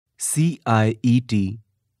CIET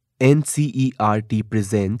NCERT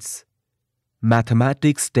presents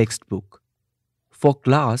Mathematics Textbook for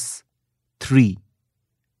Class 3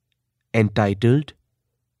 entitled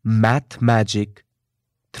Math Magic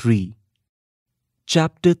 3.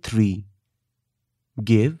 Chapter 3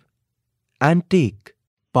 Give and Take.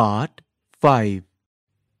 Part 5.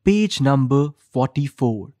 Page number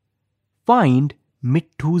 44. Find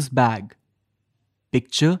Mittu's bag.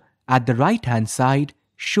 Picture at the right hand side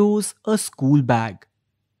shows a school bag.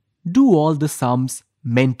 Do all the sums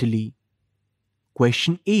mentally.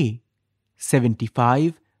 Question A.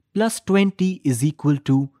 75 plus 20 is equal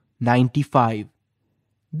to 95.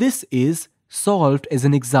 This is solved as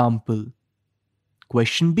an example.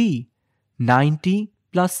 Question B. 90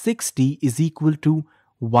 plus 60 is equal to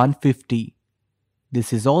 150.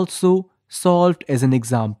 This is also solved as an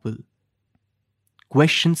example.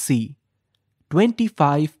 Question C.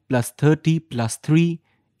 25 plus 30 plus 3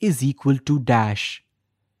 is equal to dash.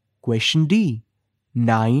 Question D.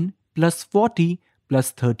 9 plus 40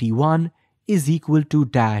 plus 31 is equal to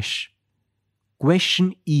dash.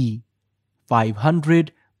 Question E.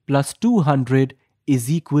 500 plus 200 is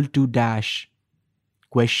equal to dash.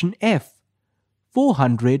 Question F.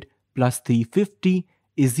 400 plus 350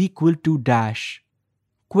 is equal to dash.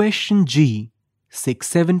 Question G.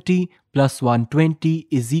 670 plus 120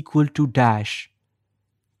 is equal to dash.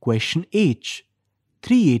 Question H.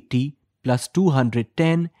 380 plus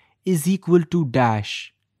 210 is equal to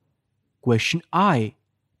dash. Question I.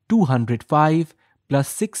 205 plus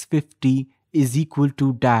 650 is equal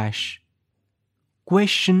to dash.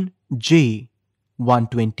 Question J.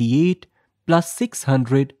 128 plus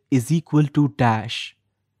 600 is equal to dash.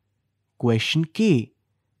 Question K.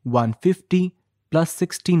 150 plus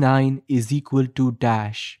 69 is equal to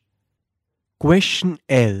dash. Question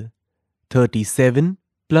L. 37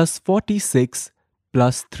 plus 46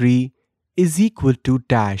 plus 3 is equal to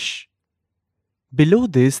dash. Below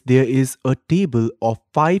this there is a table of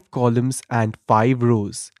 5 columns and 5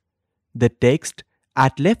 rows. The text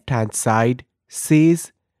at left hand side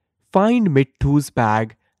says, find Mittu's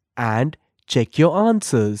bag and check your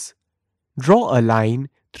answers. Draw a line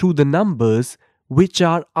through the numbers which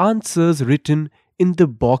are answers written in the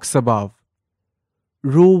box above.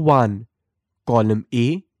 Row 1, column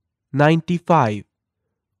A, 95,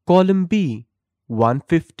 column B,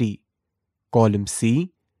 150, column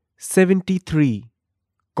C, 73,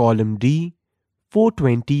 column D,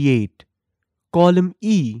 428, column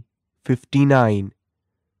E, 59,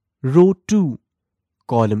 row 2,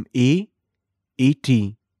 column A,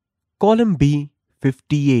 80, column B,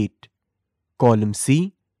 58, column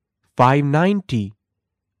C, 590,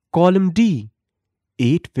 column D,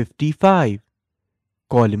 855,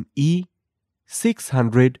 column E,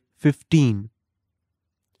 615,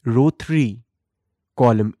 row 3,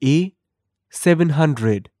 column A,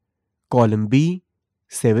 700, column B,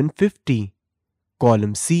 750,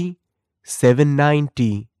 column C,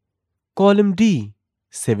 790, column D,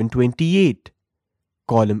 728,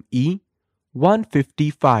 column E,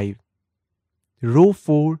 155, row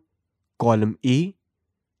 4, column A,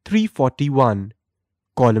 341,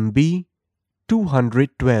 column B,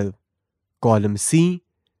 212, column C,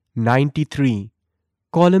 93,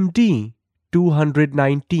 column D,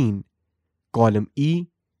 219, column E,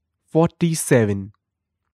 47.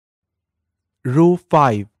 Row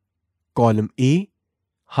 5, column A,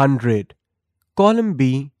 100, column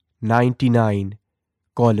B, 99,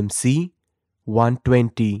 column C,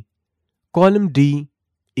 120, column D,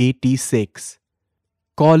 86,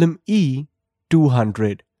 column E,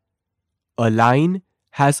 200. A line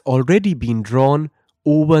has already been drawn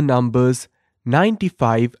over numbers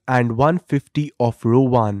 95 and 150 of row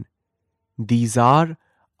 1. These are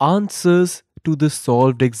answers to the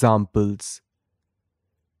solved examples.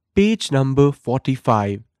 Page number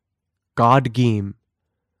 45. Card game.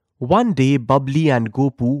 One day Bubbly and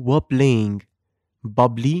Gopu were playing.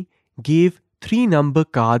 Bubbly gave 3 number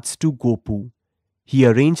cards to Gopu. He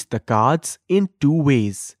arranged the cards in 2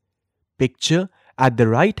 ways. Picture at the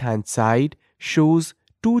right hand side shows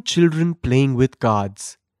 2 children playing with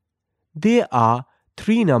cards. There are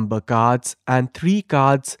 3 number cards and 3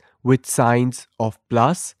 cards with signs of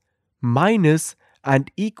plus, minus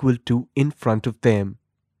and equal to in front of them.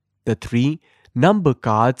 The 3 number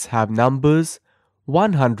cards have numbers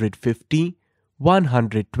 150,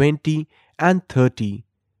 120 and 30.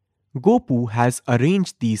 Gopu has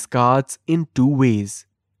arranged these cards in 2 ways.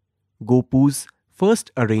 Gopu's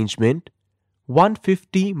first arrangement,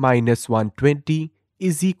 150 minus 120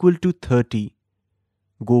 is equal to 30.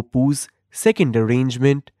 Gopu's second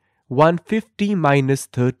arrangement, 150 minus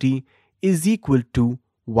 30 is equal to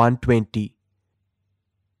 120.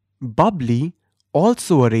 Bubbly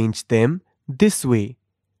also arranged them this way.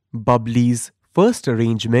 Bubbly's first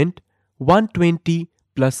arrangement, 120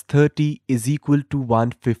 plus 30 is equal to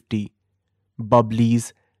 150.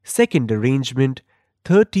 Bubbly's second arrangement,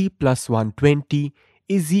 30 plus 120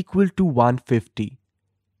 is equal to 150.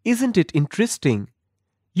 Isn't it interesting?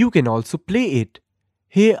 You can also play it.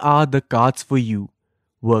 Here are the cards for you.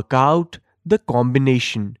 Work out the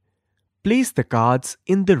combination. Place the cards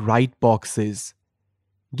in the right boxes.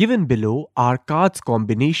 Given below are cards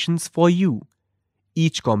combinations for you.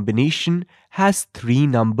 Each combination has 3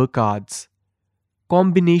 number cards.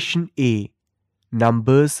 Combination A.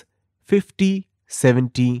 Numbers 50,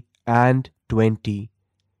 70 and 20.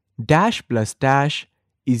 Dash plus dash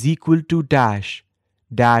is equal to dash.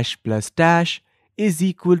 Dash plus dash is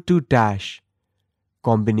equal to dash.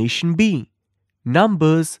 Combination B.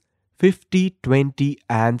 Numbers 50, 20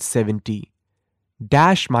 and 70.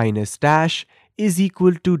 Dash minus dash is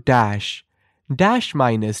equal to dash. Dash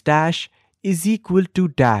minus dash is equal to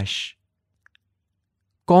dash.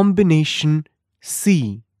 Combination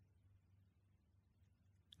C.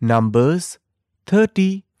 Numbers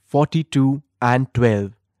 30, 42 and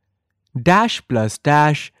 12. Dash plus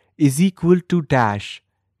dash is equal to dash.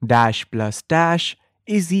 Dash plus dash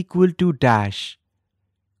is equal to dash.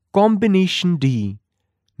 Combination D.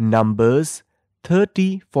 Numbers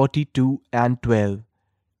 30, 42 and 12.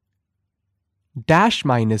 Dash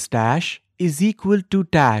minus dash is equal to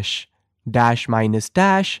dash. Dash minus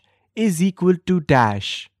dash is equal to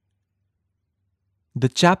dash. The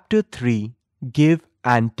Chapter 3 Give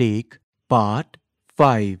and Take Part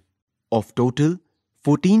 5 of total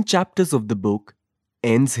 14 chapters of the book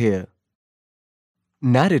ends here.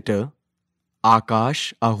 Narrator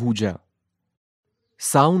Akash Ahuja.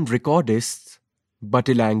 Sound recordists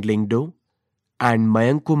Batilang Lingdo and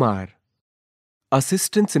Mayank Kumar.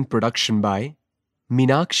 Assistance in production by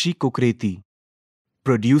Meenakshi Kukreti.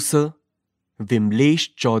 Producer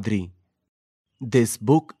Vimlesh Chaudhary. This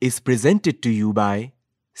book is presented to you by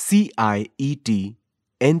CIET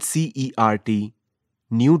NCERT,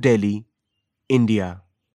 New Delhi, India.